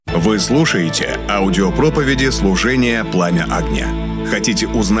Вы слушаете аудиопроповеди служения «Пламя огня». Хотите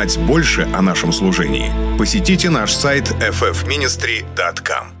узнать больше о нашем служении? Посетите наш сайт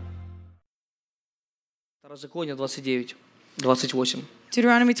ffministry.com. Второзаконие 29:28.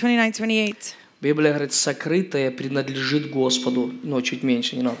 Deuteronomy 29:28. Библия говорит, сокрытое принадлежит Господу. Но чуть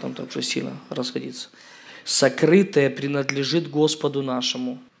меньше, не надо там так же сильно расходиться. Сокрытое принадлежит Господу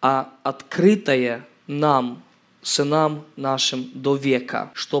нашему, а открытое нам, сынам нашим до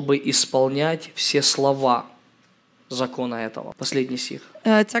века, чтобы исполнять все слова закона этого. Последний стих.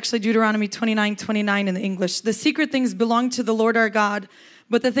 It's actually Deuteronomy 29:29 in the English. The secret things belong to the Lord our God,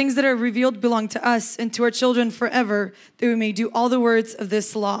 but the things that are revealed belong to us and to our children forever, that we may do all the words of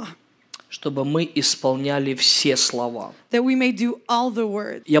this law. Чтобы мы исполняли все слова. That we may do all the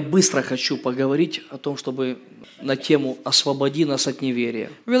words. Я быстро хочу поговорить о том, чтобы на тему «Освободи нас от неверия».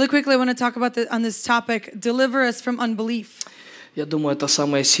 Really quickly, I want to talk about on this topic, deliver us from unbelief. Я думаю, это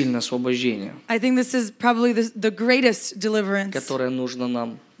самое сильное освобождение, I think this is probably the greatest deliverance которое нужно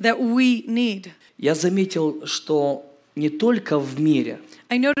нам. that we need. Я заметил, что не только в мире,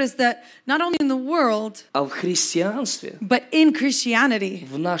 I noticed that not only in the world, а в христианстве, but in Christianity,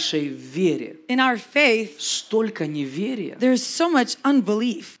 в нашей вере, in our faith, столько неверия, there's so much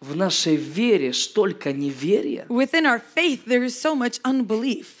unbelief. в нашей вере столько неверия. Within our faith, there is so much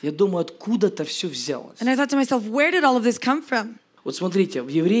unbelief. Я думаю, откуда это все взялось. And I thought to myself, where did all of this come from? Вот смотрите, в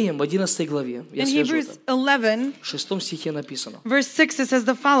Евреям, в 11 главе, я In свяжу Hebrews это, 11, в 6 стихе написано, verse 6, it says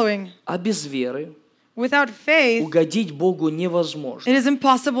the following. а без веры Without faith, угодить Богу невозможно. it is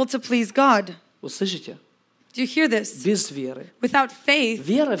impossible to please God. Вы слышите? Do you hear this? Без веры. Without faith,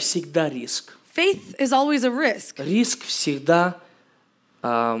 Вера всегда риск. faith is always a risk. Риск всегда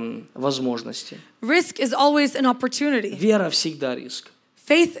возможности. Risk is always an opportunity. Вера всегда риск.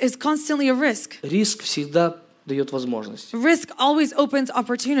 Faith is constantly a risk. Риск всегда дает возможность. Risk always opens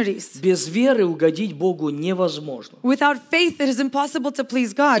opportunities. Без веры угодить Богу невозможно. Without faith, it is impossible to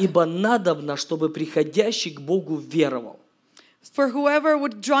please God. Ибо надобно, чтобы приходящий к Богу веровал, For whoever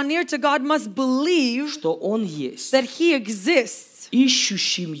would draw near to God must believe что Он есть, that He exists.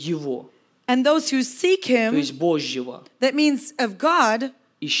 ищущим Его, And those who seek то Him, есть Божьего. that means of God,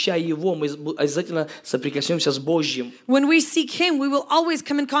 Ища Его, мы обязательно соприкоснемся с Божьим. when we seek Him, we will always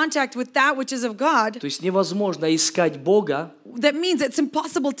come in contact with that which is of God. То есть невозможно искать Бога That means it's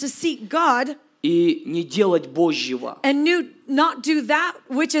impossible to seek God и не делать Божьего. and not do that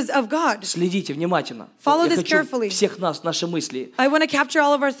which is of God. Следите внимательно. Follow Я this хочу carefully. всех нас, наши мысли. I want to capture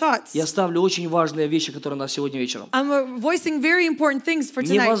all of our thoughts. Я ставлю очень важные вещи, которые у нас сегодня вечером. I'm voicing very important things for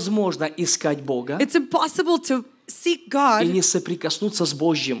tonight. Невозможно искать Бога It's impossible to seek и God не соприкоснуться с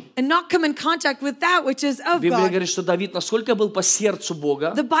Божьим. and not come in contact with that which is of Библия God. говорит, что Давид насколько был по сердцу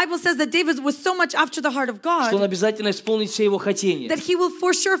Бога, The Bible says that David was so much after the heart of что он God обязательно исполнит все его хотения. that he will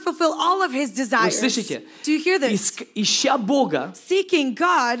for sure fulfill all of his Вы desires. слышите? Do you hear this? Ища Бога, Seeking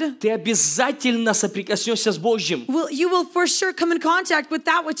God, ты обязательно соприкоснешься с Божьим. you will for sure come in contact with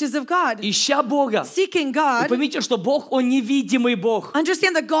that which is of God. Ища Бога. Seeking Вы God, поймите, что Бог, Он невидимый Бог.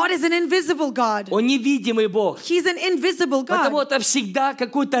 understand that God is an invisible God. Он невидимый Бог. He's an invisible Поэтому God. это всегда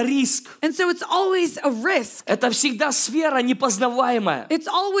какой-то риск. And so it's always a risk. Это всегда сфера непознаваемая. It's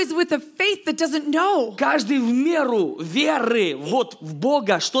always with a faith that doesn't know. Каждый в меру веры вот в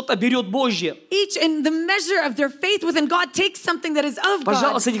Бога что-то берет Божье. Each in the measure of their faith within God takes something that is of God.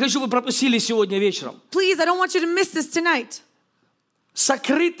 Пожалуйста, не хочу, чтобы вы пропустили сегодня вечером. Please, I don't want you to miss this tonight.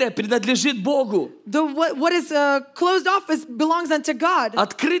 Сокрытое принадлежит Богу. What is closed off belongs unto God.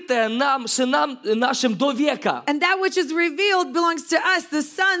 Открытое нам, сынам нашим до века. And that which is revealed belongs to us, the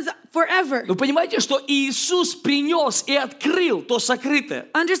sons, forever. Вы понимаете, что Иисус принес и открыл то сокрытое.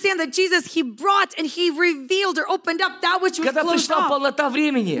 Understand that Jesus, He brought and He revealed or opened up that which was Когда closed пришла off. полнота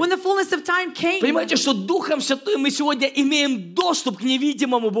времени. When the fullness of time came. Понимаете, что Духом Святым мы сегодня имеем доступ к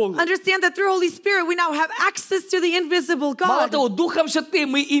невидимому Богу. Understand that through Holy Spirit we now have access to the invisible Мало God. того, Духом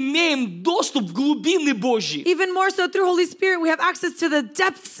Святым мы имеем доступ в глубины Божьи. Even more so through Holy Spirit we have access to the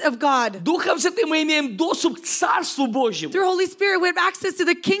depths of God. Духом Святым мы имеем доступ к Царству Божьему. Through Holy Spirit we have access to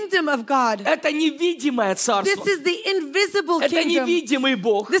the kingdom of God. Это невидимое Царство. This is the invisible Это kingdom. невидимый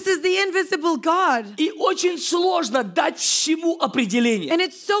Бог. This is the invisible God. И очень сложно дать всему определение. And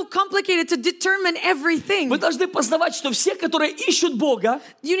it's so complicated to determine everything. Вы должны познавать, что все, которые ищут Бога,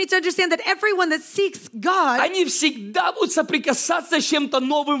 You need to understand that everyone that seeks God, они всегда будут соприкасаться с чем-то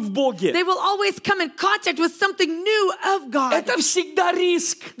новым в Боге. they will always come in contact with something new of God. Это всегда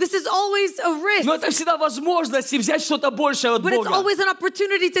риск. This is always a risk, Но это всегда возможность взять что-то большее от but it's Бога. always an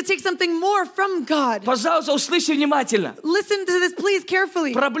opportunity to take something more from God. Пожалуйста, услышьте внимательно. Listen to this, please,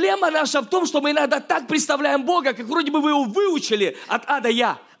 carefully. Проблема наша в том, что мы иногда так представляем Бога, как вроде бы вы его выучили от А до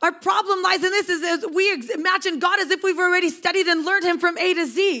Я. Our problem lies in this: is we imagine God as if we've already studied and learned Him from A to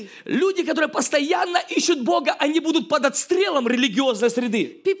Z. Люди, которые постоянно ищут Бога, они будут под отстрелом религиозной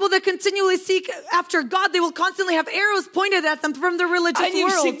среды. People that continually seek after God, they will constantly have arrows pointed at them from the religious Они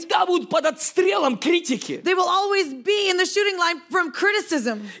world. всегда будут под отстрелом критики. They will always be in the shooting line from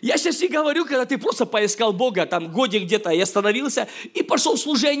criticism. Я сейчас не говорю, когда ты просто поискал Бога, там годик где-то и остановился, и пошел в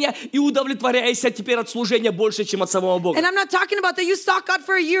служение, и удовлетворяешься теперь от служения больше, чем от самого Бога. And I'm not talking about that you sought God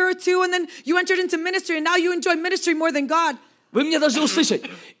for a year or two and then you entered into ministry and now you enjoy ministry more than God. Вы меня должны услышать.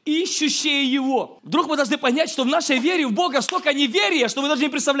 Ищущие Его. Вдруг мы должны понять, что в нашей вере в Бога столько неверия, что вы даже не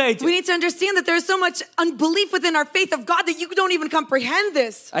представляете. We need to understand that there is so much unbelief within our faith of God that you don't even comprehend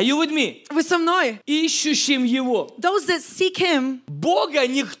this. Are you with me? Вы со мной? Ищущим Его. Those that seek Him, Бога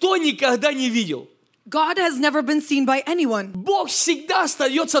никто никогда не видел. God has never been seen by anyone. Бог всегда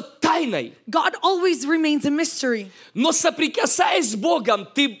остается тайной. God always remains a mystery. Но соприкасаясь с Богом,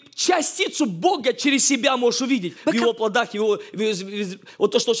 ты частицу Бога через себя можешь увидеть. В Его плодах,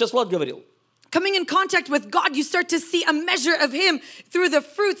 вот то, что сейчас Влад говорил. Coming in contact with God, you start to see a measure of Him through the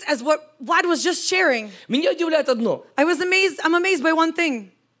fruits, as what Vlad was just sharing. Меня удивляет одно. I'm amazed by one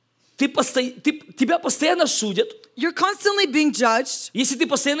thing. Тебя постоянно судят, You're constantly being judged если ты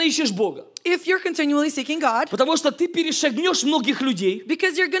постоянно ищешь Бога. if you're continually seeking God, Потому что ты перешагнешь многих людей,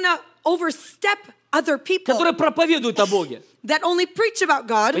 because you're going to overstep other people которые проповедуют о Боге. that only preach about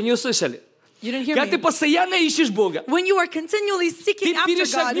God. Вы не услышали? You didn't hear Когда ты me. постоянно ищешь Бога, When you are continually ты seeking after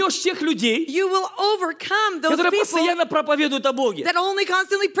God, перешагнешь тех людей, you will overcome those которые people постоянно проповедуют о Боге. that only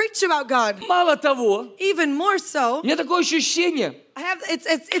constantly preach about God. Мало того, Even more so, у меня такое ощущение,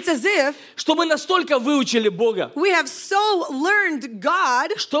 it's as if что мы настолько выучили Бога, we have so learned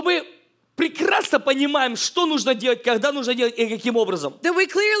God что мы прекрасно понимаем, что нужно делать, когда нужно делать и каким образом. that we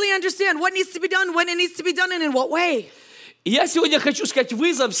clearly understand what needs to be done, when it needs to be done, and in what way. И я сегодня хочу сказать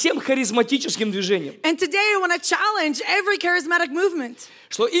вызов всем харизматическим движениям, And today I want to challenge every charismatic movement,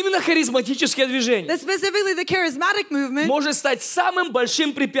 что именно харизматическое движение that specifically the charismatic movement может стать самым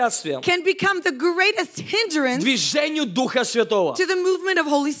большим препятствием can become the greatest hindrance движению Духа Святого. to the movement of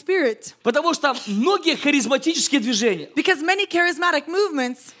Holy Spirit. Потому что многие харизматические движения, Because many charismatic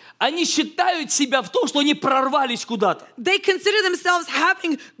movements, они считают себя в том, что они прорвались куда-то. they consider themselves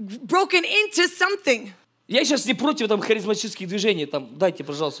having broken into something. Я сейчас не против там харизматических движений, там дайте,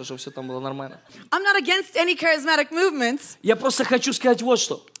 пожалуйста, чтобы все там было нормально. I'm not against any charismatic movements. Я просто хочу сказать вот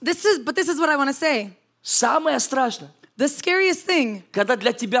что. This is what I want to say. Самое страшное, The scariest thing, когда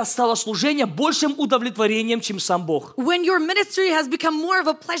для тебя стало служение большим удовлетворением, чем сам Бог. when your ministry has become more of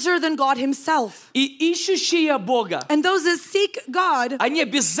a pleasure than God Himself. И ищущие Бога, And those that seek God, они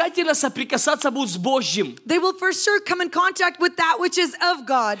обязательно соприкасаться будут с Божьим. they will for sure come in contact with that which is of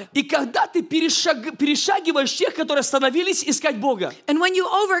God. И когда ты перешагиваешь тех, которые остановились искать Бога, And when you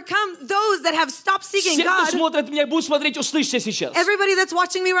overcome those that have stopped seeking все, кто God, смотрит меня, будут смотреть, услышьте сейчас. everybody that's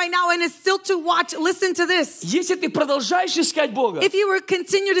watching me right now and is still to watch, лisten to this. Если ты продолжаешь искать Бога, If you will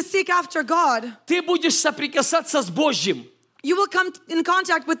continue to seek after God, ты будешь соприкасаться с Божьим, you will come in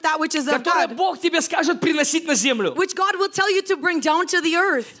contact with that which is of которое God, Бог тебе скажет приносить на землю. which God will tell you to bring down to the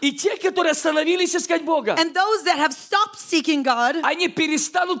earth. И те, которые остановились искать Бога, And those that have stopped seeking God, они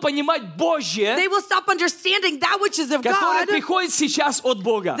перестанут понимать Божье, they will stop understanding that which is of которое God приходит сейчас от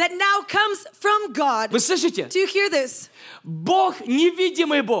Бога. that now comes from God. Вы слышите? Do you hear this? Бог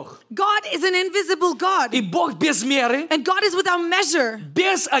невидимый Бог. God is an invisible God. И Бог без меры, And God is without measure,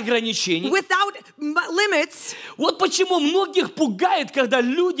 без ограничений. without limits. Вот почему многих пугает, когда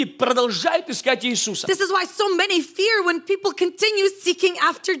люди продолжают искать Иисуса. This is why so many fear when people continue seeking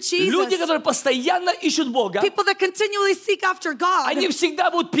after Люди, Jesus. которые постоянно ищут Бога, People that continually seek after God, они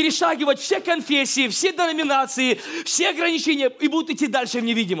всегда будут перешагивать все конфессии, все деноминации, все ограничения и будут идти дальше в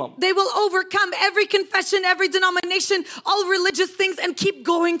невидимом. they will overcome every confession, every denomination, all religious things, and keep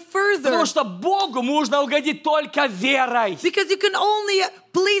going further. Потому что Богу можно угодить только верой. Because you can only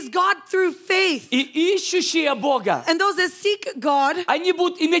please God through faith. И ищущие Бога, And those that seek God, они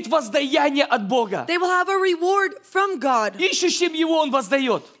будут иметь воздаяние от Бога. they will have a reward from God. Ищущим Его Он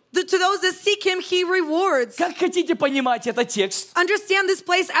воздает. To those that seek Him, He rewards. Как хотите понимать этот текст? Understand this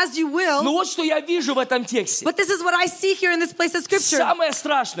place as you will. Ну вот что я вижу в этом тексте. But this is what I see here in this place of Scripture. Самое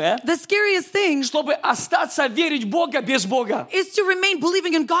страшное, The scariest thing чтобы остаться верить в Бога без Бога. is to remain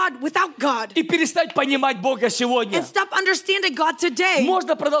believing in God without God. И перестать понимать Бога сегодня. And stop understanding God today.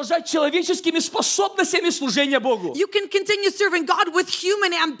 Можно продолжать человеческими способностями служения Богу. You can continue serving God with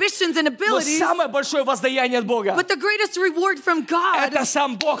human ambitions and Но abilities. самое большое воздаяние от Бога But the greatest reward from God это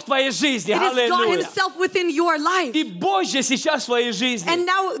сам Бог Бог в твоей жизни. It is God Аллилуйя. Himself within your life. И Божье сейчас в твоей жизни. And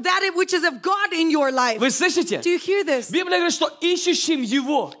now that which is of God in your life. Вы слышите? Do you hear this? Библия говорит, что ищущим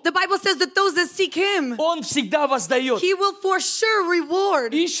Его The Bible says that those that seek Him, Он всегда воздает. He will for sure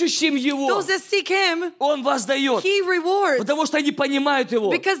reward. Ищущим Его Those that seek Him, Он воздает. He rewards. Потому что они понимают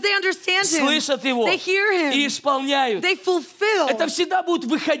Его, Because they understand Him. слышат Его They hear Him. и исполняют. They fulfill. Это всегда будет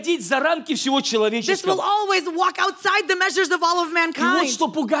выходить за рамки всего This человеческого. will always walk outside the measures of all of И вот mankind. что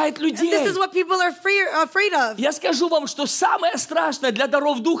пугает And людей. this is what people are afraid of. Я скажу вам, что самое страшное для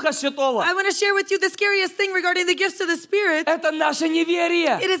даров Духа Святого I want to share with you the scariest thing regarding the gifts of the Spirit. это наше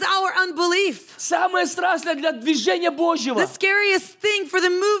неверие. It is our unbelief. Самое страшное для движения Божьего The scariest thing for the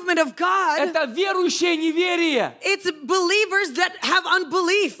movement of God, это верующее неверие. it's believers that have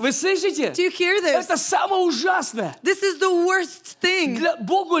unbelief. Вы слышите? Do you hear this? Это самое ужасное. This is the worst thing. Для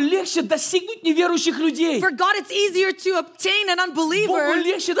Богу легче достигнуть неверующих людей. For God, it's easier to obtain an Богу unbeliever.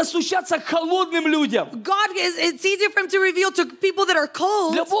 легче достучаться к холодным людям. It's easier for Him to reveal to people that are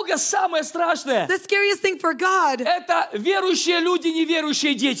cold. Для Бога самое страшное The scariest thing for God, это верующие люди,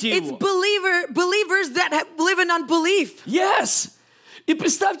 неверующие дети it's Его. believers that live in unbelief. Yes! И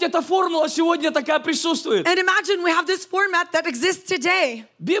представьте, эта формула сегодня такая присутствует. And imagine we have this format that exists today.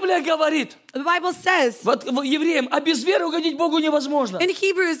 Библия говорит, The Bible says, вот евреям, а без веры угодить Богу невозможно. in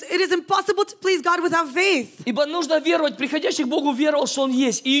Hebrews, it is impossible to please God without faith. Ибо нужно веровать, приходящих к Богу веровал, что Он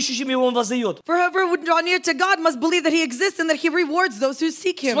есть, и ищущим Его Он воздает. For whoever would draw near to God must believe that He exists and that He rewards those who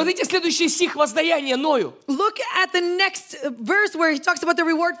seek Him. Смотрите следующий стих воздаяния Ною. Look at the next verse where He talks about the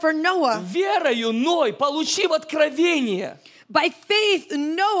reward for Noah. Верою Ной, получив откровение, By faith,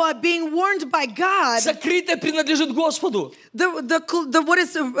 Noah, being warned by God, сокрытое принадлежит Господу. the what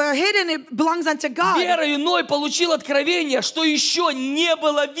is hidden, it belongs unto God. Верою Ной получил откровение, что еще не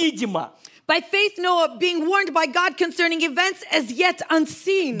было видимо. By faith, Noah, being warned by God concerning events as yet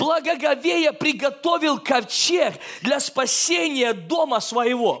unseen. Благоговея приготовил ковчег для спасения дома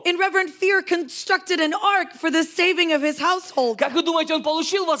своего. In reverent fear, constructed an ark for the saving of his household. Как вы думаете, он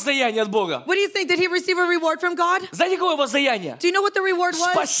получил воздаяние от Бога? What do you think? Did he receive a reward from God? Знаете, какое воздаяние? Do you know what the reward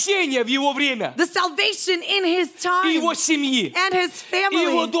was? Спасение в его время. The salvation in his И time его семьи. and his family И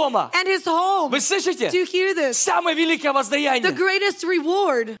его дома. and his home. Вы слышите? Do you hear this? Самое великое The воздаяние. greatest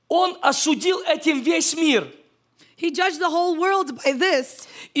reward. Он осудил этим весь мир He judged the whole world by this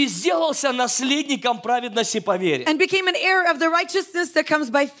и сделался наследником праведности по вере. and became an heir of the righteousness that comes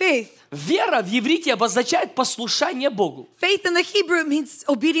by faith. Вера в иврите обозначает послушание Богу. Faith in the Hebrew means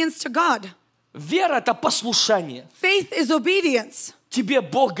obedience to God. Вера — это послушание. Faith is obedience. Тебе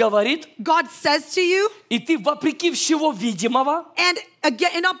Бог говорит, God says to you, и ты вопреки всего видимого and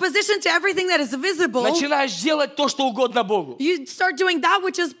again, in opposition to everything that is visible, начинаешь делать то, что угодно Богу. you start doing that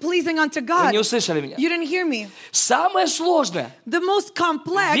which is pleasing unto Вы God. не услышали меня? You didn't hear me. Самое сложное The most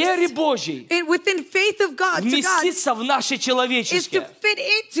complex в вере Божьей within faith of God to God вместиться в наше is to человеческое. fit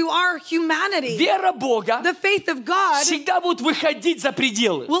into our humanity. Вера Бога The faith of God всегда будет выходить за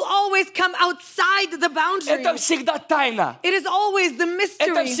пределы. will always come outside the boundary. Это всегда тайна. It is always the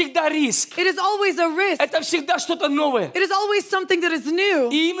Это mystery. всегда риск. It is always a risk. Это всегда что-то новое. It is always something that is new.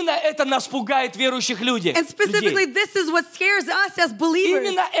 И именно это нас пугает верующих людей. And specifically, this is what scares us as believers.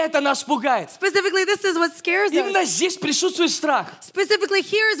 Именно это нас пугает. Specifically, this is what scares Именно us. здесь присутствует страх. Specifically,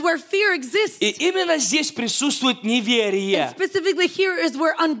 here is where fear exists. И именно здесь присутствует And неверие. specifically, here is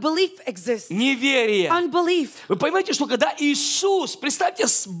where unbelief exists. Неверие. Unbelief. Вы понимаете, что когда Иисус, представьте,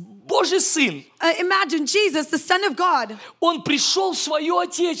 Божий Сын, Imagine Jesus, the Son of God. Он пришел в свое He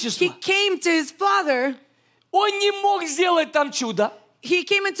Отечество. came to his father. Он не мог сделать там чудо. He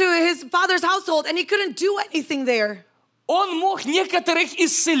came into his father's household and he couldn't do anything there. Он мог некоторых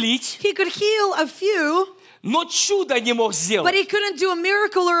исцелить, He could heal a few, но чудо не мог but сделать. he couldn't do a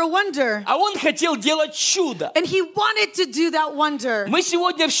miracle or a wonder. А он хотел делать чудо. And he wanted to do that wonder. Мы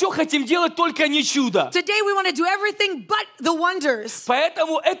сегодня все хотим делать, только не чудо. Today we want to do everything but the wonders.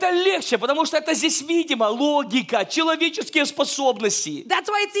 Поэтому это легче, потому что это здесь видимо, логика, человеческие способности. That's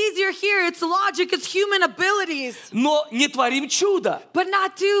why it's easier here. It's logic, it's human abilities, Но не творим чудо. but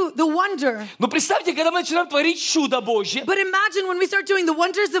not do the wonder. Но представьте, когда мы начинаем творить чудо Божье, But imagine when we start doing the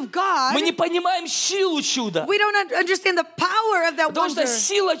wonders of God, мы не понимаем силу чуда. we don't understand the power of that Потому wonder. что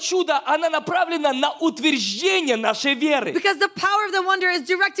сила чуда, она направлена на утверждение нашей веры. Because the power of the wonder is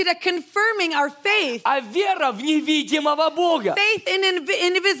directed at confirming our faith. А вера в невидимого Бога. Faith in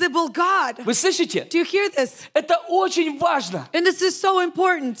invisible God. Вы слышите? Do you hear this? Это очень важно. And this is so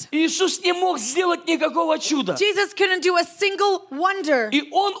important. Иисус не мог сделать никакого чуда. Jesus couldn't do a single wonder. И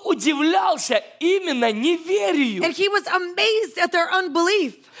Он удивлялся именно неверию. And he was amazed at their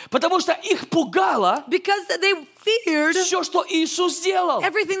unbelief. Потому что их пугало, Because they feared все, что Иисус сделал.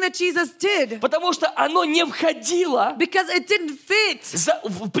 everything that Jesus did Потому что оно не входило because it didn't fit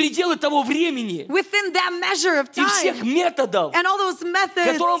в пределы того времени within that measure of и всех time методов, and all those methods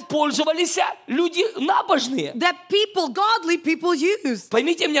которым пользовались люди набожные. that godly people use.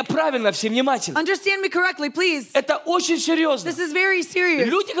 Поймите меня правильно, все внимательно. Understand me correctly, please. Это очень серьезно. This is very serious.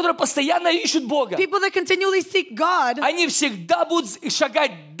 Люди, которые постоянно ищут Бога, People that continually seek God, они всегда будут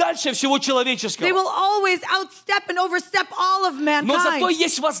шагать дальше всего they человеческого. will always outstep and overstep all of Но зато mankind.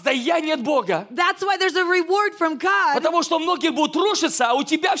 есть воздаяние от Бога. That's why there's a reward from God. Потому что у многих будут рушиться, а у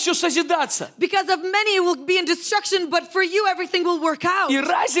тебя все созидаться. Because of many it will be in destruction, but for you everything will work out. И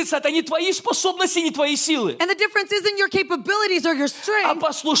разница — это не твои способности, не твои силы, And the difference isn't your capabilities or your а strength,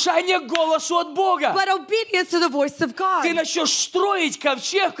 послушание голосу от Бога. but obedience to the voice of God. Ты начнешь строить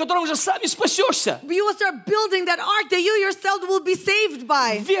ковчег, в котором же сами спасешься. You will start building that ark that you yourself will be saved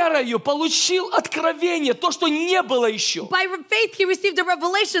by. Верою получил откровение, то, что не было еще. By faith he received a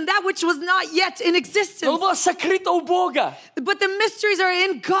revelation, that which was not yet in Оно existence. было сокрыто у Бога. But the mysteries are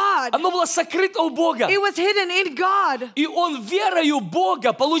in God. Оно было сокрыто у Бога. It was hidden in God. И он верою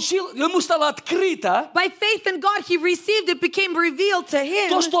Бога получил, ему стало открыто By faith in God, he received it, became revealed to him.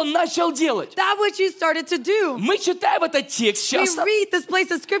 то, что он начал делать. That which he started to do. Мы читаем этот текст We часто. read this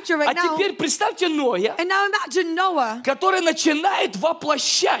place of scripture А right now. теперь представьте Ноя, And now imagine Noah который начинает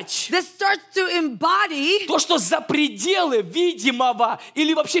воплощать that starts to embody то, что за пределы видимого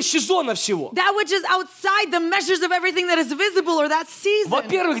или вообще сезона всего. that which is outside the measures of everything that is visible or that season.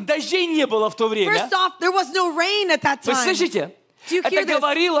 Во-первых, дождей не было в то время. First off, there was no rain at that Вы time. слышите? Do you Это hear this?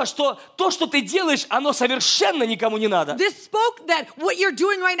 говорило, что то, что ты делаешь, оно совершенно никому не надо. This spoke that what you're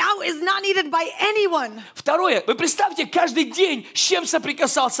doing right now is not needed by anyone. Второе, вы представьте, каждый день с чем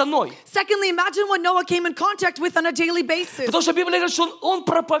соприкасался Ной. Secondly, imagine what Noah came in contact with on a daily basis. Потому что Библия говорит, что он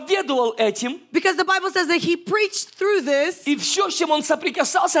проповедовал этим, Because the Bible says that he preached through this, и все, с чем он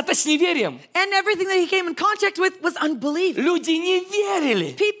соприкасался, это с неверием. and everything that he came in contact with was unbelief. Люди не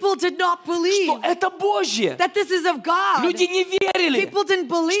верили, People did not believe что это Божье. that this is of God. Люди не верили, People didn't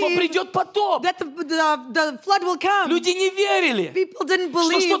что believe придет потоп. that the flood will come. Люди не верили, People didn't что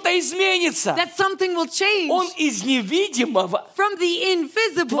believe что-то изменится. that something will change. Он из невидимого From the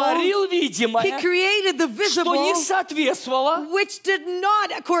invisible, творил he видимое, created the что не visible, соответствовало. which did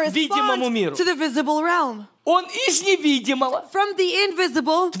not Видимому correspond миру. to the visible realm. Он из невидимого From the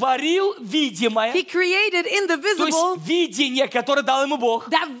invisible, творил видимое, he created in the то есть visible видение, которое дал ему Бог,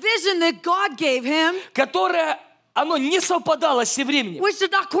 that vision that God gave him, которое оно не совпадало с тем временем. which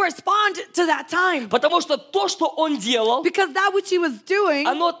did not correspond to that time. Потому что то, что он делал, Because that which he was doing,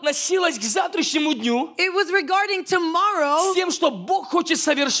 оно относилось к завтрашнему дню, it was regarding с tomorrow, тем, что Бог хочет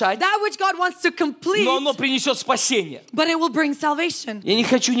совершать, that which God wants to complete, но оно принесет спасение. but it will bring salvation. Я не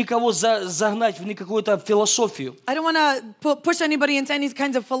хочу никого загнать в какую-то философию. I don't want to push anybody into any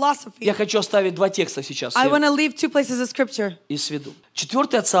kinds of philosophy. Я хочу оставить два текста сейчас. I Я want to leave two places of scripture. и сведу.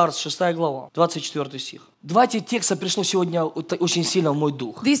 4 Царств, 6 глава, 24 стих. Два эти текста пришло сегодня очень сильно в мой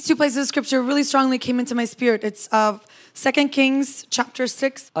дух. These two places of scripture really strongly came into my spirit. It's of 2 Kings chapter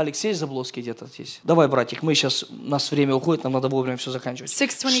 6. Алексей Заблоцкий где-то здесь. Давай, братик, мы сейчас, у нас время уходит, нам надо вовремя все заканчивать.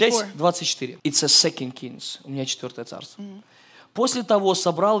 6:24. 6:24. It's a 2 Kings. У меня 4 царство. После того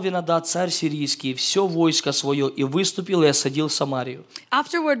собрал Винодад царь сирийский все войско свое и выступил и осадил Самарию.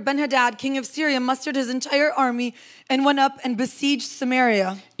 Afterward, Ben-Hadad, king of Syria, mustered his entire army and went up and besieged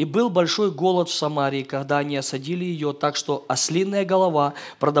Samaria. И был большой голод в Самарии, когда они осадили ее, так что ослиная голова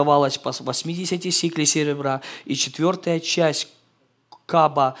продавалась по 80 сиклей серебра, и 1/4 часть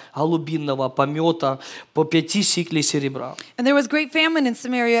каба голубинного помета по 5 сиклей серебра. And there was great famine in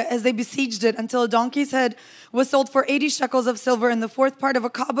Samaria as they besieged it until a donkey's head was sold for 80 shekels of silver and the 4th part of a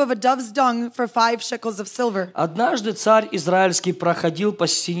cob of a dove's dung for 5 shekels of silver. Однажды царь израильский проходил по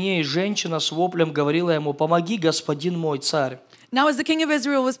стене, и женщина с воплем говорила ему: «Помоги, господин мой царь». Now as the king of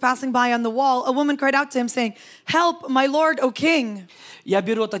Israel was passing by on the wall, a woman cried out to him saying, "Help, my lord, O king." Я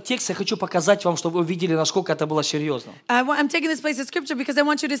беру этот текст и хочу показать вам, чтобы вы увидели, насколько это было серьезно. I'm taking this place of scripture because I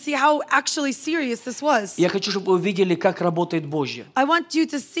want you to see how actually serious this was. Я хочу, чтобы вы увидели, как работает Божье. I want you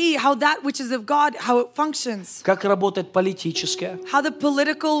to see how that which is of God, how it functions. Как работает политическое, How the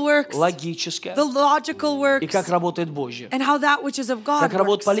political works, логическое, the logical и works, как работает Божье. and how that which is of God Как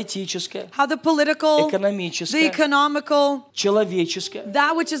работает works. политическое, How the political, the экономическое, economical, человеческое человеческое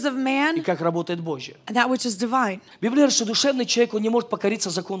that which is of и man, как работает Божье. and that which is divine. Библия говорит, что душевный человек, он не может покориться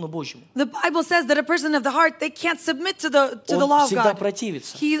закону Божьему. The Bible says that a person of the heart, they can't submit to the Он law of всегда God.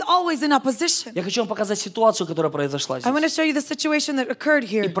 противится. He is always in opposition. Я хочу вам показать ситуацию, которая произошла I want to здесь. show you the situation that occurred И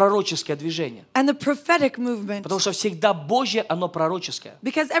here пророческое движение. and the prophetic movement. Потому что всегда Божье, оно пророческое.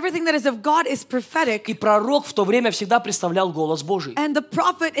 Because everything that is of God is prophetic. И пророк в то время всегда представлял голос Божий. And the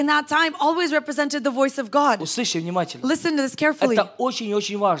prophet in that time always represented the voice of God. Услышьте внимательно. Listen to this carefully. Это очень и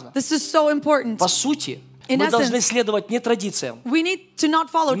очень важно. This is so important. По сути, In мы должны essence, следовать не традициям, we need to not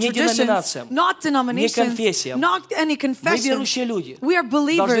follow не traditions, деноминациям, not не denominations, конфессиям. not any Мы confessions. верующие люди. We are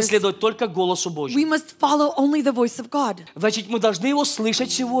Должны believers. следовать только голосу We Божьему. must follow only the voice of God. Значит, мы должны его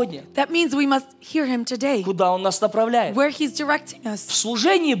слышать сегодня, That means we must hear Him today, куда он нас направляет. where He's directing В us.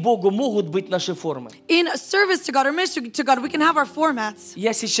 служении Богу могут быть наши формы. In service to God or ministry to God, we can have our formats.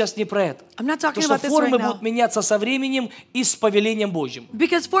 Я сейчас не про это. I'm not talking Потому что about this right формы now. будут меняться со временем и с повелением Божьим.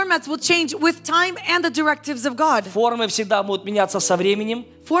 Because formats will change with time and the directives of God. Формы всегда будут меняться со временем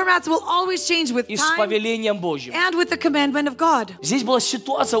Formats will always change with и с time повелением Божьим. and with the commandment of God. Здесь была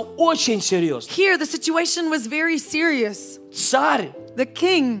ситуация очень серьезная. Here, the situation was very serious. Царь, The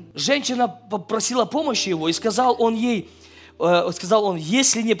king, женщина попросила помощи его, и сказал он,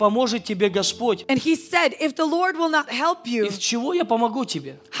 если не поможет тебе Господь, and he said, if the Lord will not help you, из чего я помогу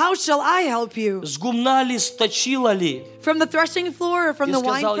тебе? how shall I help you? С гумна ли, сточила ли? From the threshing floor or from И the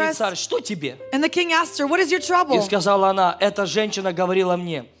сказал ей winepress? царь, что тебе? And the king asked her, what is your И trouble? сказала она, эта женщина говорила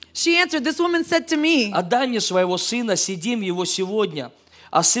мне, She answered, this woman said to me, отдай мне своего сына, съедим его сегодня,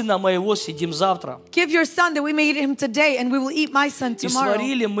 а сына моего съедим завтра. give your son that we may eat him today and we will eat my son И tomorrow.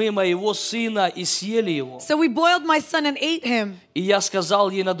 сварили мы моего сына и съели его. So we boiled my son and ate him. И я сказал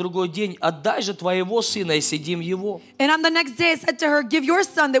ей на другой день, отдай же твоего сына и съедим его. And on the next day I said to her, give your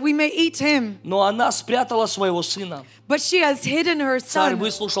son that we may eat him. Но она спрятала своего сына. But she has hidden her Царь son.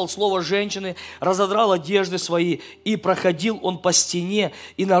 выслушал слово женщины, разодрал одежды свои, и проходил он по стене,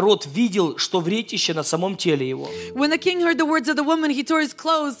 и народ видел, что вретище на самом теле его. When the king heard the words of the woman, he tore his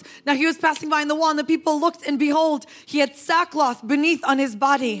clothes. Now he was passing by in the wall, and the people looked, and behold, he had sackcloth beneath on his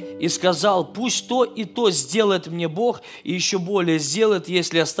body. И сказал, пусть то и то сделает мне Бог, и еще более сделает,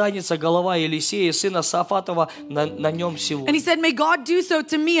 если останется голова Елисея, сына Сафатова, на нем всего. And he said, may God do so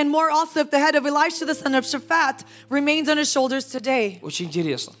to me, and more also if the head of Elisha, the son of Shaphat, remains on his shoulders today. Очень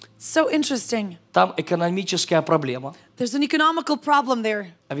интересно. So interesting. Там экономическая проблема, There's an economical problem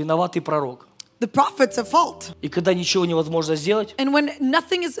there. а виноватый пророк. The prophet's at fault. И когда ничего невозможно сделать, And when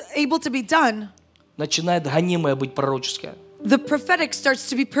nothing is able to be done, начинает гонимое быть пророческое. the prophetic starts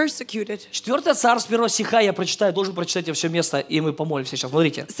to be persecuted. 4 Царств 1 стиха я прочитаю, должен прочитать я все место, и мы помолимся сейчас.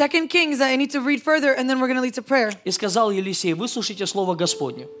 Смотрите. 2 Kings, I need to read further, and then we're going to lead to prayer. И сказал Елисей, выслушайте слово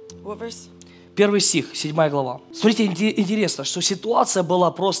Господне. What verse? 1 стих, 7 глава. Смотрите, интересно, что ситуация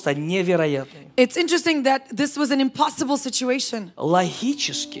была просто невероятной. It's interesting that this was an impossible situation.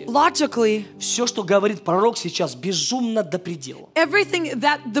 Логически, Logically, все, что говорит пророк сейчас, безумно до предела. everything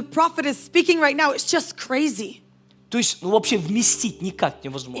that the prophet is speaking right now is just crazy. То есть, вообще вместить никак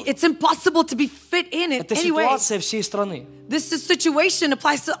невозможно. It's impossible to be fit in it Это anyway. ситуация всей страны. This situation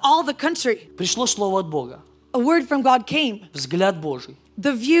applies to all the country. Пришло слово от Бога, A word from God came, взгляд Божий.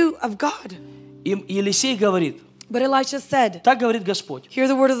 the view of God. И Елисей говорит, But Elisha said, так говорит Господь, hear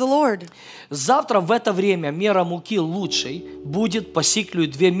the word of the Lord. завтра в это время мера муки лучшей будет по сиклю,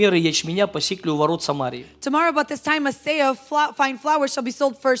 2 меры ячменя по сиклю у ворот Самарии. Tomorrow about this time a seah of fine flour shall be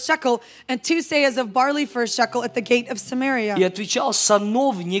sold for a shekel, and 2 seahs of barley for a shekel at the gate of Samaria. И отвечал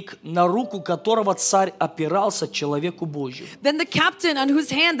сановник, на руку которого царь опирался, человеку Божию. Then the captain on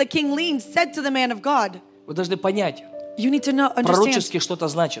whose hand the king leaned said to the man of God, Вы должны понять, you need to understand пророчески что-то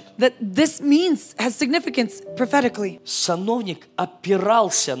значит. that this has significance prophetically. Сановник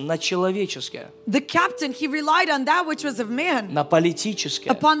опирался на человеческое, The captain, he relied on that which was of man, на политическое,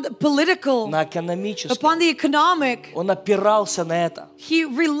 upon the political, на экономическое. upon the economic. Он опирался на это. He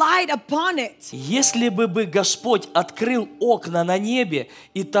relied upon it. Если бы Господь открыл окна на небе,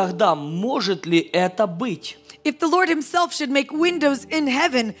 и тогда может ли это быть? If the Lord himself should make windows in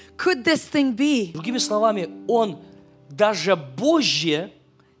heaven, could this thing be? Другими словами, он даже Божье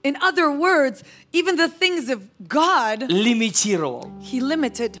In other words, even the things of God, лимитировал. he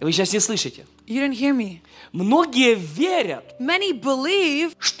limited. Вы сейчас не слышите. You didn't hear me. Многие верят, Many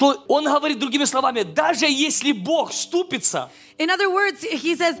believe. что он говорит другими словами, даже если Бог вступится, In other words,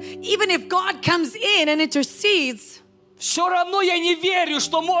 he says, even if God comes in and intercedes, все равно я не верю,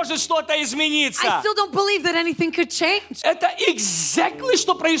 что может что-то I измениться. still don't believe that anything could change. Это exactly,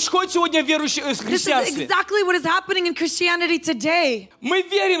 что происходит сегодня в верующем This is христианстве. exactly what is happening in Christianity today. Мы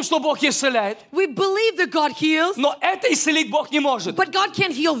верим, что Бог исцеляет, We believe that God heals, но это исцелить Бог не может. but God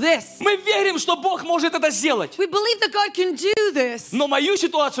can't heal this. Мы верим, что Бог может это сделать, We believe that God can do this, но мою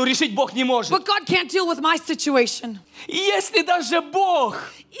ситуацию решить Бог не может. but God can't deal with my situation. И если даже Бог,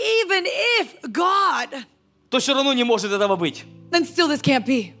 Even if God, то все равно не может этого быть. then still this can't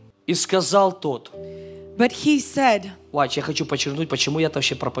be. И сказал тот. But he said, Вач, я хочу подчеркнуть, почему я это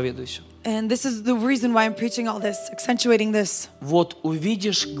вообще проповедую все. and this is the reason why I'm preaching all this, accentuating this. Вот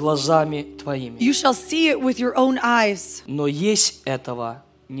увидишь глазами твоими, You shall see it with your own eyes, но есть этого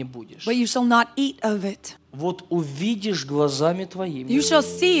не будешь. but you shall not eat of it. Вот увидишь глазами твоими. You shall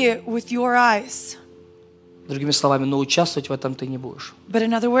see it with your eyes. Другими словами, но участвовать в этом ты не будешь But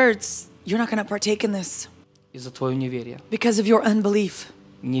in other words, you're not going to partake in this из-за твоего неверия. because of your unbelief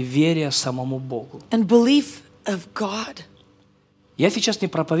Неверие самому Богу. and belief of God. Я сейчас не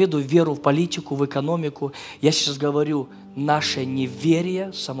проповедую веру в политику, в экономику. Я сейчас говорю наше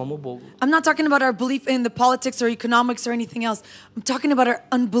неверие самому Богу. I'm not talking about our belief in the politics or economics or anything else. I'm talking about our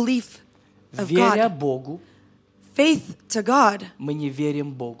unbelief of Веря God. Богу, Faith to God. мы не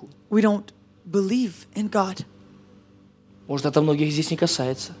верим Богу. We don't believe in God. Может, это многих здесь не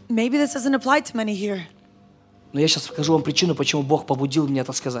касается. Maybe this doesn't apply to many here. Но я сейчас покажу вам причину, почему Бог побудил меня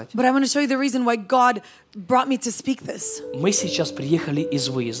это сказать. But I want to show you the reason why God brought me to speak this. Мы сейчас приехали из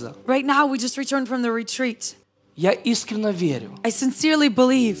выезда. Right now, we just returned from the retreat. Я искренне верю, I sincerely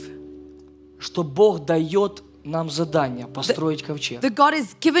believe что Бог дает нам задание построить ковчег. that God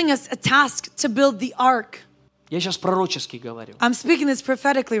is giving us a task to build the ark. Я сейчас пророчески говорю. I'm speaking this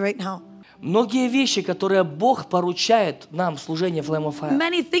prophetically right now. Многие вещи, которые Бог поручает нам в служении Flame of Fire,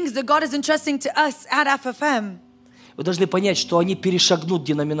 Many things that God is entrusting to us at FFM, вы должны понять, что они перешагнут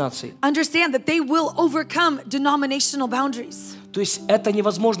деноминации. understand that they will overcome denominational boundaries. То есть это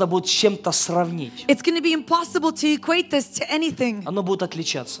невозможно будет с чем-то сравнить. It's going to be impossible to equate this to anything. Оно будет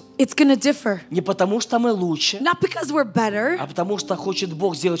отличаться. It's going to differ. Не потому, что мы лучше, Not because we're better, а потому, что хочет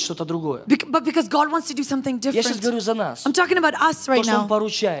Бог сделать что-то другое. but because God wants to do something Я сейчас different. говорю за нас. I'm talking about us То, right что Он now.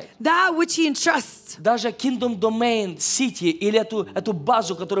 поручает. That which He entrusts. Даже Kingdom Domain City или эту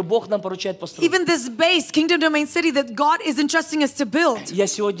базу, которую Бог нам поручает построить. Even this base, Kingdom Domain City, that God is entrusting us to build. Я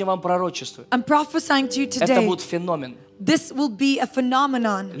сегодня вам пророчествую. I'm prophesying to you Это today. будет феномен. This will be a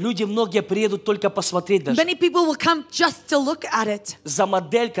phenomenon. Люди многие приедут только посмотреть даже Many people will come just to look at it, за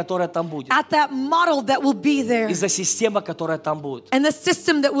модель, которая там будет, at that model that will be there, и за систему, которая там будет, and the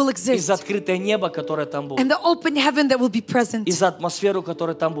system that will и за exist, открытое небо, которое там будет, and the open heaven that will be present, и за атмосферу,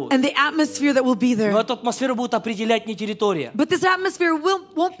 которая там будет. and the atmosphere that will be Но there. эту атмосферу будет определять не территория, But this atmosphere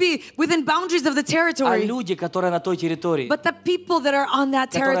won't be within boundaries of the а territory, люди, которые на той территории, but the people that are on that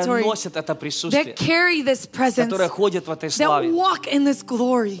которые territory, носят это присутствие, that carry this presence, которые ходят в этой that славе. walk in this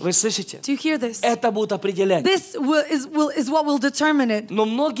glory. Вы слышите? Do you hear this? Это будет определять. This is what will determine it. Но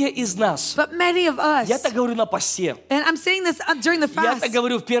многие из нас, But many of us, я так говорю на посте, and I'm saying this during the я fast, так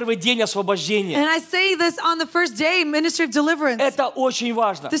говорю в первый день освобождения, and I say this on the first day, Ministry of Deliverance. это очень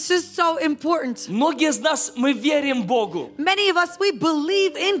важно. This is so important. Многие из нас, мы верим Богу, Many of us, we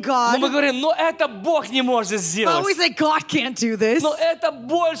believe in но мы God, говорим, но это Бог не может but we сделать. say God can't do this. Но это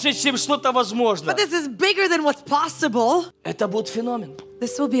больше, чем что-то возможно. But this is bigger than what's possible. Это будет феномен.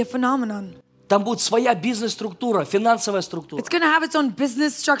 This will be a phenomenon. Там будет своя бизнес-структура, финансовая структура. It's going to have its own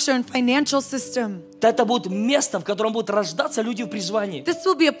business structure and financial system. Это будет место, в котором будут рождаться люди в призвании. This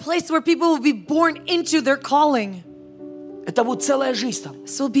will be a place where people will be born into their calling. Это будет целая жизнь там.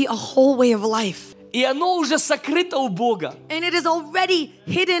 This will be a whole way of life. И оно уже сокрыто у Бога, And it is already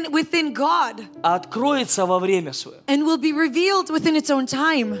hidden within God а откроется во время свое. and will be revealed within its own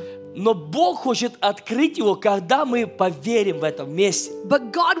time. Но Бог хочет открыть его, когда мы поверим в этом месте.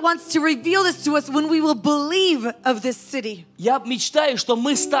 But God wants to reveal this to us when we will believe of this city. Я мечтаю, что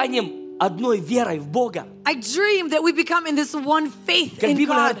мы станем одной верой в Бога. I dream that we become in this one faith Как in Библия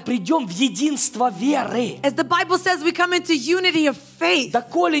God. говорит, придем в единство веры. As the Bible says, we come into unity of faith.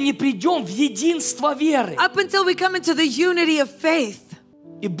 Доколе не придем в единство веры. Up until we come into the unity of faith.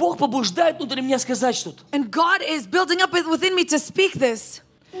 И Бог побуждает внутри меня сказать что-то. And God is building up within me to speak this.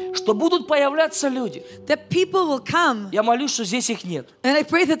 Что будут появляться люди. That people will come. Я молюсь, что здесь их нет. And I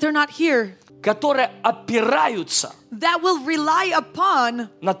pray that they're not here. Которые опираются That will rely upon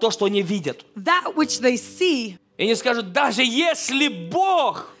на то, что они видят. that which they see. И они скажут, даже если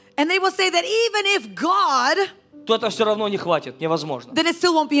Бог, And they will say that even if God, то это все равно не хватит, невозможно. then it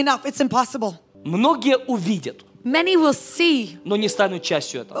still won't be enough. It's impossible. Многие увидят, Many will see, но не станут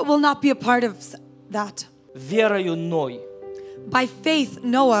частью этого. but will not be a part of that. Верою Ной By faith,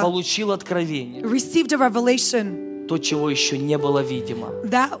 Noah получил откровение, received a revelation, то, чего еще не было видимо.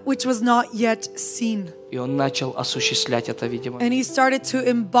 that which was not yet seen. И он начал осуществлять это видимое. And he started to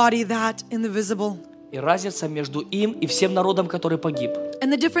embody that in the visible. И разница между им и всем народом, который погиб,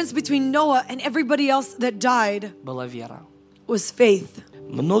 And the difference between Noah and everybody else that died была вера. was faith.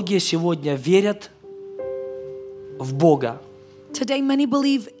 Многие сегодня верят в Бога, Today, many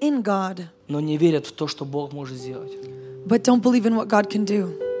believe in God, но не верят в то, что Бог может сделать. but don't believe in what God can do.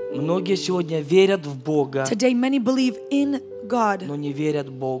 Многие сегодня верят в Бога, Today, many believe in God, но не верят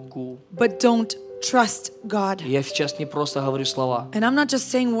Богу. but don't trust God. И я сейчас не просто говорю слова. And I'm not just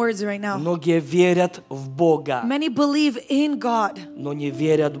saying words right now. Многие верят в Бога, Many believe in God, но не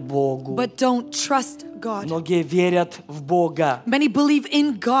верят Богу. but don't trust God. Многие верят в Бога, Many believe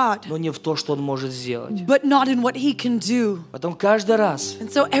in God, но не в то, что Он может сделать. but not in what He can do. Потом каждый раз, And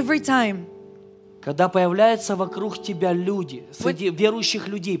so every time когда появляются вокруг тебя люди, среди верующих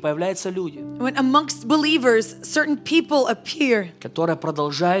людей появляются люди, when amongst believers certain people appear, которые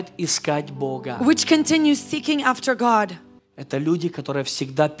продолжают искать Бога. which continue seeking after God, Это люди, которые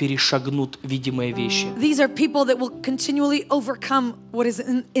всегда перешагнут видимые вещи, these are people that will continually overcome what is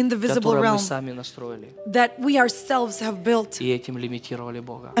in the visible которые мы realm сами настроили, that we ourselves have built. и этим лимитировали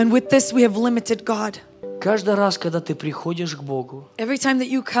Бога. And with this we have limited God. Каждый раз, когда ты приходишь к Богу, Every time that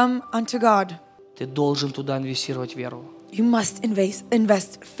you come unto God, ты должен туда инвестировать веру. you must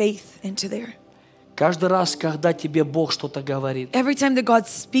invest faith into there. Каждый раз, когда тебе Бог что-то говорит, Every time that God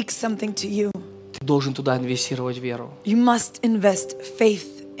speaks something to you, ты должен туда инвестировать веру. you must invest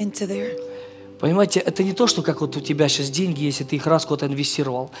faith into there. Понимаете, это не то, что как вот у тебя сейчас деньги, если ты их раз куда-то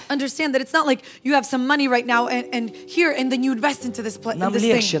инвестировал. Understand that it's not like you have some money right now and here and then you invest into this Нам this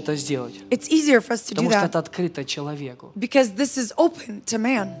легче thing. это сделать, It's easier for us to do потому что that это открыто человеку. because this is open to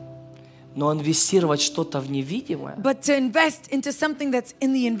man. Но инвестировать что-то в невидимое, But to invest into something that's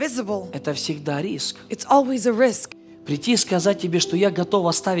in the invisible, это всегда риск. it's always a risk. Прийти и сказать тебе, что я готов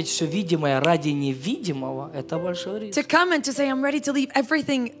оставить все видимое ради невидимого, это большой риск. To come and to say, I'm ready to leave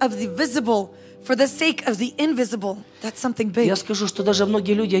everything of the visible for the sake of the invisible, that's something big. Я скажу, что даже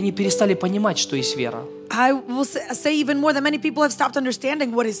многие люди, они перестали понимать, что есть вера. I will say even more that many people have stopped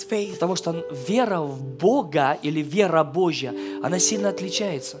understanding what is faith. Потому что вера в Бога или вера Божья, она сильно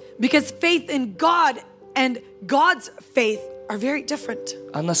отличается. Because faith in God and God's faith are very different.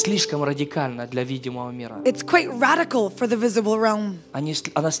 Она слишком радикальна для видимого мира. It's quite radical for the visible realm.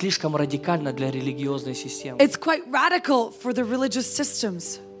 Она слишком радикальна для религиозной системы. It's quite radical for the religious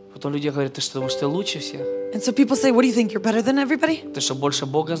systems. Потом люди говорят, ты что, думаешь, ты лучше всех? And so people say, what do you think, you're better than everybody? Ты что, больше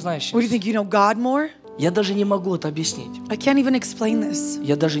Бога знаешь? What do you think, you know God more? Я даже не могу это объяснить. I can't even explain this.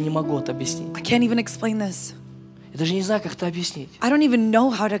 Я даже не могу это объяснить. I can't even explain this. Я даже не знаю, как это объяснить. I don't even know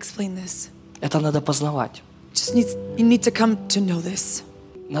how to explain this. Это надо познавать. You need to come to know this.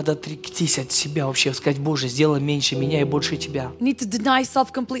 Надо отректись от себя вообще, сказать, Боже, сделай меньше меня и больше Тебя. You need to deny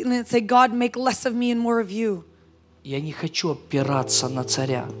self completely and say, God, make less of me and more of you. Я не хочу опираться на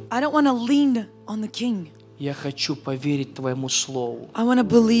царя. I don't want to lean on the king. Я хочу поверить Твоему Слову, I want to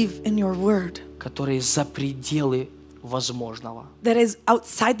believe in your word которое за пределы возможного. that is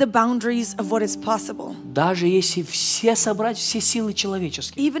outside the boundaries of what is possible. Даже если все собрать, все силы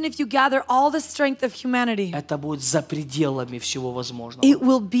человеческие, Even if you gather all the strength of humanity, это будет за пределами всего возможного. it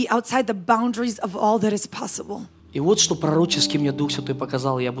will be outside the boundaries of all that is possible. И вот что пророчески мне Дух Святой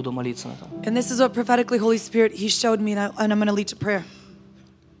показал, и я буду молиться на это. And this is what prophetically Holy Spirit, He showed me, and I'm going to lead to prayer.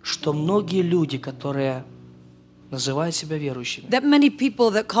 Что многие люди, которые называют себя верующими, That many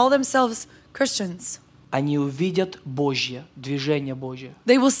people that call themselves Christians, они увидят Божье, движение Божье,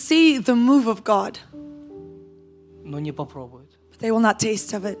 they will see the move of God, но не попробуют. but they will not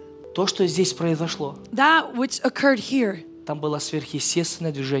taste of it. То, что здесь произошло, That which occurred here, там было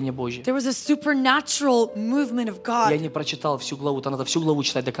сверхъестественное движение Божье. there was a supernatural movement of Я God. не прочитал всю главу, там надо всю главу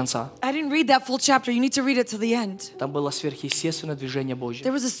читать до конца. I didn't read that full chapter. You need to read it to the end. Там было сверхъестественное движение Божье.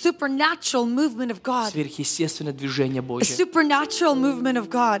 There was a supernatural movement of God. Сверхъестественное движение A Божье. supernatural movement of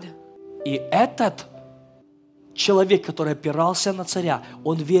God. И этот человек, который опирался на царя,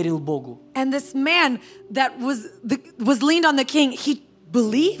 он верил Богу. And this man that was leaned on the king, he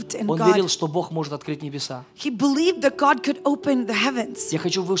believed in Он верил, God. что Бог может открыть небеса. He believed that God could open the heavens. Я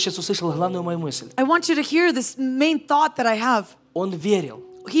хочу, чтобы вы сейчас услышали главную мою мысль. I want you to hear this main thought that I have. Он верил,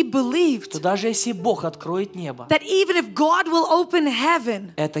 He believed что даже если Бог откроет небо, that even if God will open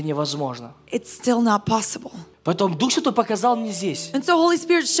heaven, это невозможно. it's still not possible. Потом Дух Святой показал мне здесь, And so Holy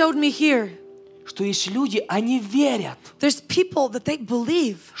Spirit showed me here, что есть люди, они верят, there's people that they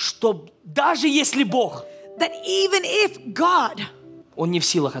believe что даже если Бог, that even if God, Он не в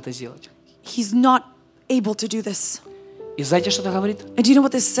силах это сделать. He's not able to do this. И знаете, что это говорит? And do you know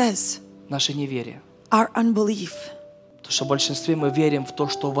what this says? Наше неверие. Our unbelief. Потому что в большинстве мы верим в то,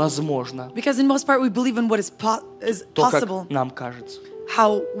 что возможно, Because in most part we believe in what is то, possible, как нам кажется.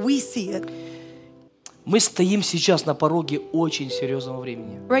 how we see it. Мы стоим сейчас на пороге очень серьезного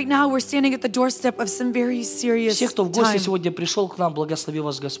времени. Right now we're standing at the doorstep of some very serious Все, кто в гости time. сегодня пришел к нам, благослови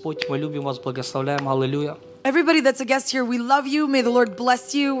вас Господь. Мы любим вас, благословляем. Аллилуйя. Everybody that's a guest here, we love you. May the Lord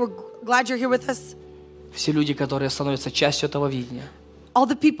bless you. We're glad you're here with us. Все люди, которые становятся частью этого видения. All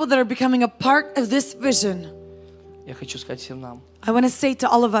the people that are becoming a part of this vision. Я хочу сказать всем нам. I want to say to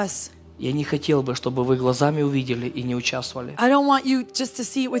all of us, Я не хотел бы, чтобы вы глазами увидели и не участвовали. I don't want you just to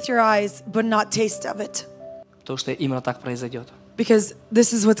see it with your eyes, but not taste of it. Потому что именно так произойдет. Because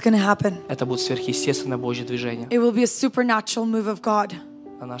this is what's going to happen. Это будет сверхъестественное Божье движение It will be a supernatural move of God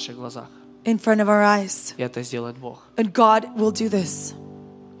на наших глазах. in front of our eyes. И это сделает Бог. And God will do this.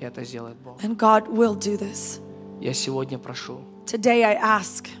 И это сделает Бог. And God will do this. Я сегодня прошу, Today I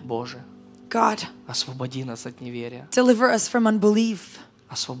ask, Боже, God, освободи нас от неверия. deliver us from unbelief.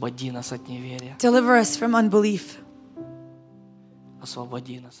 Освободи нас от неверия. Deliver us from unbelief.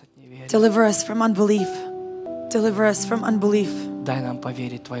 Освободи нас от неверия. Deliver us from unbelief. Deliver us from unbelief. Дай нам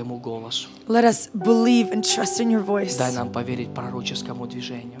поверить Твоему голосу. Let us believe and trust in your voice. Дай нам поверить пророческому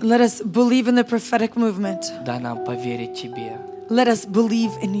движению. Let us believe in the prophetic movement. Дай нам поверить Тебе. Let us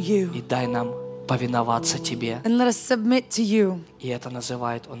believe in you. И дай нам повиноваться Тебе. And let us submit to you. И это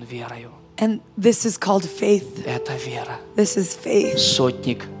называет Он верою. And this is called faith. Это вера. This is faith.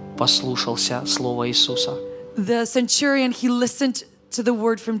 Сотник послушался слова Иисуса. The centurion, he listened to the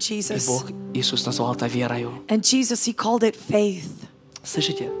word from И Jesus. Бог, Иисус назвал это верою. And Jesus, he called it faith.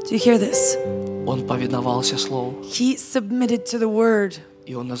 Слышите? Do you hear this? Он повиновался Слову. He submitted to the word.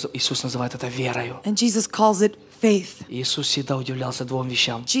 И Иисус называет это верою. And Jesus calls it faith. Иисус всегда удивлялся двум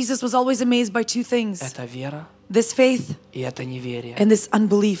вещам. Jesus was always amazed by two things. Это вера This faith и это неверие. and this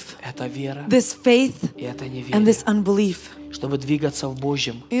unbelief. Это вера This faith и это and неверие. this unbelief. Чтобы двигаться в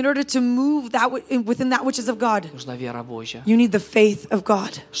Божьем, In order to move that within that which is of God, нужна вера Божья. you need the faith of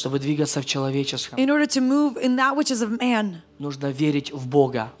God. Чтобы двигаться в человеческом, In order to move in that which is of man, нужно верить в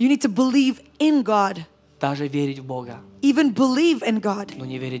Бога. you need to believe in God. Даже верить в Бога, Even believe in God, но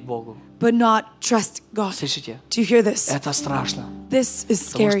не верить Богу. but not trust God. Слышите? Do you hear this? Это страшно. This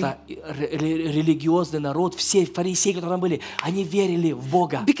is Потому scary. что религиозный народ, все фарисеи, которые там были, они верили в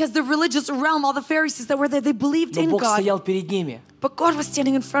Бога. Because the religious realm, all the Pharisees that were there, they believed Но in Бог God. стоял перед ними, But God was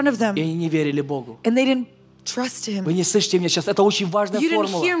standing in front of и them, они не верили Богу. and they didn't trust Him. Вы не слышите меня сейчас? Это очень важная You didn't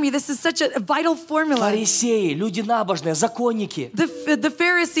формула. hear me. This is such a vital formula. Фарисеи, люди набожные, законники, The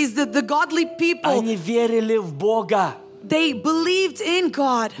Pharisees, the godly people, они верили в Бога. they believed in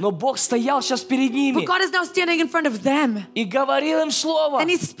God. Но Бог стоял сейчас перед But ними God is now standing in front of them, и говорил им слово. and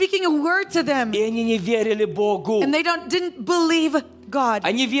He's speaking a word to them, И они не верили Богу. and they didn't believe God.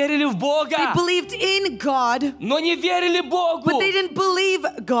 Они верили в They Бога, believed in God, но не верили Богу. but they didn't believe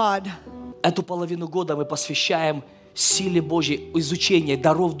God. Эту половину года мы посвящаем силе Божьей, изучению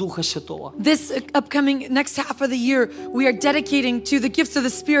даров Духа Святого. This upcoming next half of the year, we are dedicating to the gifts of the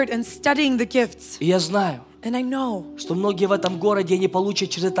Spirit and studying the gifts. И я знаю, And I know что многие в этом городе они получат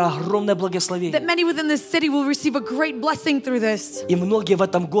через это огромное that благословение. many within this city will receive a great blessing through this. И многие в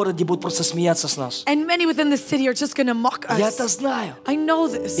этом городе будут просто смеяться с нас. And many within this city are just going to mock Я это us. знаю. I know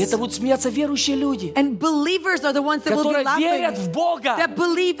И this. это будут смеяться верующие люди, And believers are the ones that will be которые верят в laughing, Бога, that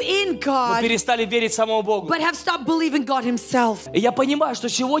believe in но God, перестали верить самому Богу. but have stopped believing God Himself. И я понимаю, что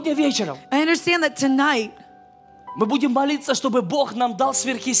сегодня вечером I understand that tonight мы будем молиться, чтобы Бог нам дал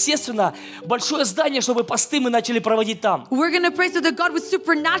сверхъестественно большое здание, чтобы посты мы начали проводить там. we're going to pray so that God would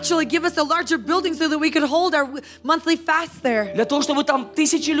supernaturally give us a larger building so that we could hold our monthly fast there. Для того, чтобы там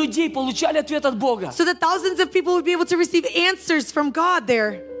тысячи людей получали ответ от Бога. So that thousands of people would be able to receive answers from God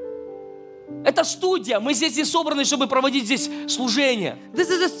there. Это студия. Мы здесь не собраны, чтобы проводить здесь служение. This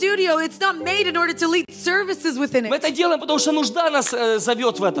is a studio. It's not made in order to lead services within Мы it. это делаем, потому что нужда нас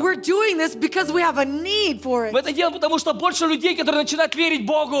зовет в этом. We're doing this because we have a need for Мы it. это делаем, потому что больше людей, которые начинают верить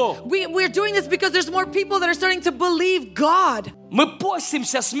Богу. We're doing this because there's more people that are starting to believe God. Мы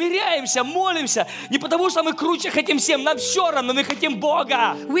постимся, смиряемся, молимся. Не потому, что мы круче хотим всем. Нам все равно, мы хотим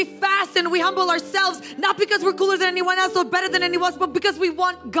Бога. We fast and we humble ourselves, not because we're cooler than anyone else or better than anyone else, but because we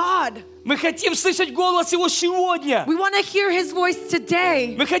want God. Мы хотим слышать голос Его сегодня. We want to hear His voice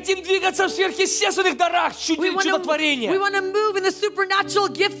today. Мы хотим двигаться в сверхъестественных дарах We чудотворения. want to move in the supernatural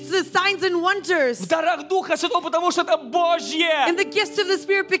gifts, the signs and wonders. В дарах Духа Святого, потому что это Божье. In the gifts of the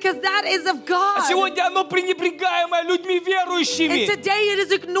Spirit, because that is of А God. сегодня оно пренебрегаемое людьми And верующими. today it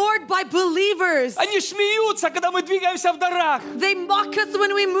is ignored by believers. Они смеются, когда мы двигаемся в дарах. They mock us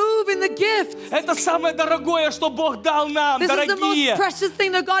when we move in the gifts. Это самое дорогое, что Бог дал нам, This is the most дорогие. precious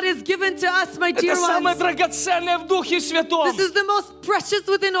thing that God has given to us, my dear Это самое ones. драгоценное в Духе Святом. This is the most precious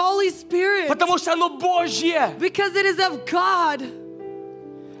within Holy Spirit. Потому что оно Божье. Because it is of God.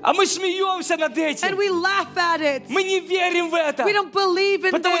 А мы смеемся над And этим. we laugh at it. Мы не верим в это. We don't believe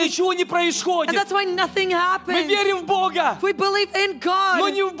in Потому this. ничего не And происходит. that's why nothing Мы happens. верим в Бога. We believe in Но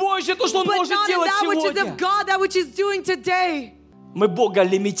God. не в Божье, то, что Он But может not in делать that which is сегодня. of God, that which He's doing today. Мы Бога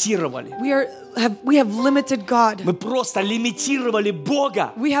лимитировали. We have limited God. Мы просто лимитировали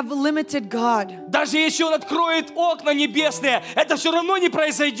Бога. We have limited God. Даже если Он откроет окна небесные, это все равно не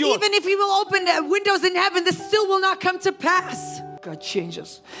произойдет. Even if He will open windows in heaven, this still will not come to pass. God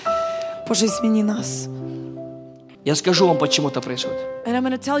changes. Боже, измени нас. Я скажу вам, почему это происходит. And I'm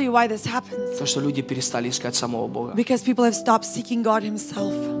going to tell you why this happens. Потому что люди перестали искать самого Бога. Because people have stopped seeking God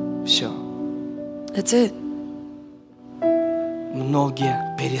Himself. Все. That's it.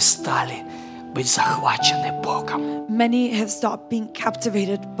 Многие перестали быть захвачены Богом. Many have stopped being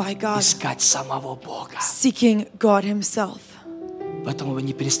captivated by God, Искать самого Бога. seeking God Himself. Поэтому вы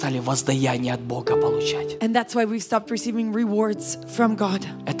не перестали воздаяние от Бога получать. And that's why we've stopped receiving rewards from God.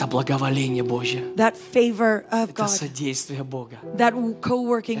 Это благоволение Божье. That favor of Это God. содействие Бога. That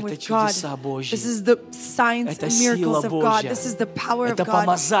co-working Это with God. чудеса Божьи. This is the signs Это and сила miracles of God. Божья. This is the power of Это God.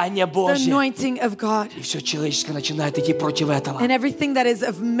 помазание The Божье. anointing of God. И все человеческое начинает идти против этого. And everything that is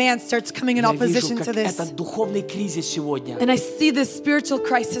of man starts coming in Я вижу, opposition как to this. этот духовный кризис сегодня And I see this spiritual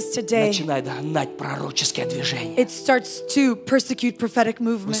crisis today. начинает гнать пророческое движение. It starts to persecute prophetic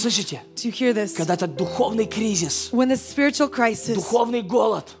Вы movement. слышите? Do you hear this? Когда этот духовный кризис, When the spiritual crisis, духовный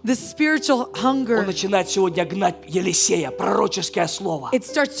голод, the spiritual он hunger, начинает сегодня гнать Елисея, пророческое слово. it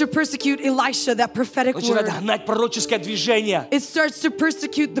starts to persecute Elisha, that prophetic Начинает word. гнать пророческое движение. It starts to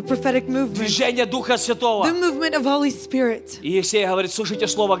persecute the prophetic movement, Движение Духа Святого. the movement of Holy Spirit. И Елисей говорит, слушайте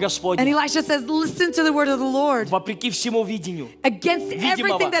слово And Господне. Elisha says, listen to the word of the Lord. Вопреки всему видению, Against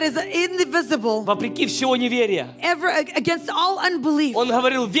everything that is invisible, вопреки всего неверия. against all unbelief. Он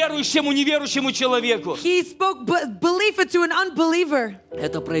говорил верующему, неверующему человеку. He spoke belief to an unbeliever.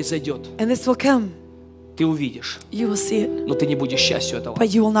 Это произойдет. And this will come. Ты увидишь. You will see it, Но ты не будешь частью этого. but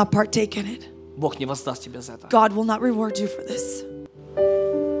you will not partake in it. Бог не воздаст тебе за это. God will not reward you for this.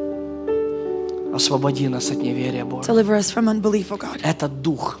 Освободи нас от неверия, Боже. Deliver us from unbelief, O God. Это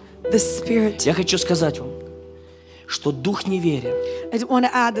дух. The spirit. Я хочу сказать вам, что дух неверия I want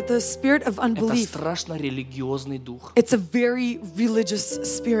to add that the spirit of — это unbelief, страшно религиозный дух. it's a very religious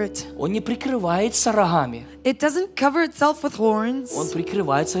spirit. Он не прикрывается рогами. It doesn't cover itself with horns. Он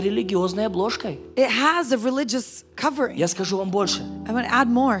прикрывается религиозной обложкой. It has a religious covering. Я скажу вам больше. I want to add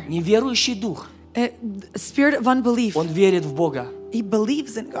more. Неверующий дух, A spirit of unbelief. он верит в Бога. He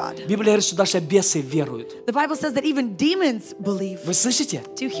believes in God. Библия говорит, что даже бесы веруют. The Bible says that even demons believe. Вы слышите?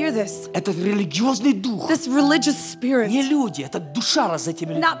 Do you hear this? Это религиозный дух. This religious spirit. Не люди, это душа за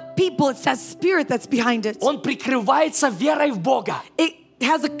этими людьми. Not people, it's that spirit that's behind it. Он прикрывается верой в Бога, It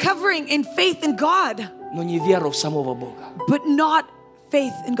has a covering in faith in God, но не веру в самого Бога. but not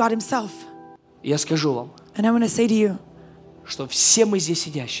faith in God Himself. Я скажу вам, And I want to say to you что все мы здесь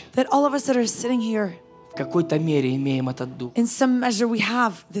сидящие that all of us that are sitting here, в какой-то мере имеем этот дух, in some measure, we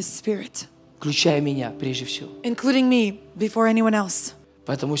have this spirit, включая меня прежде всего. including me before anyone else.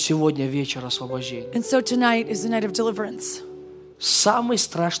 Поэтому сегодня вечер освобождения. And so tonight is the night of deliverance. Самый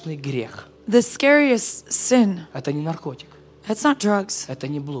страшный грех The scariest sin, — это не наркотик, it's not drugs, это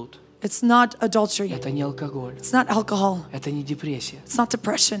не блуд, it's not adultery, это не алкоголь, it's not alcohol, это не депрессия. it's not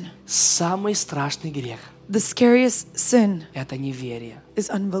depression. Самый страшный грех The scariest sin — это неверие. is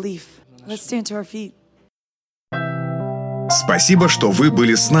unbelief. Let's stand to our feet. Спасибо, что вы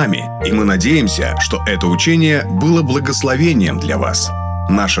были с нами, и мы надеемся, что это учение было благословением для вас.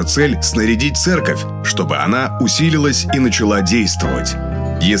 Наша цель – снарядить церковь, чтобы она усилилась и начала действовать.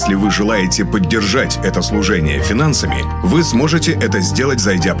 Если вы желаете поддержать это служение финансами, вы сможете это сделать,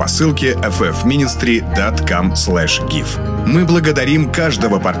 зайдя по ссылке ffministry.com/give. Мы благодарим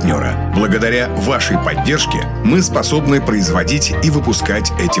каждого партнера. Благодаря вашей поддержке мы способны производить и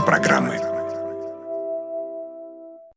выпускать эти программы.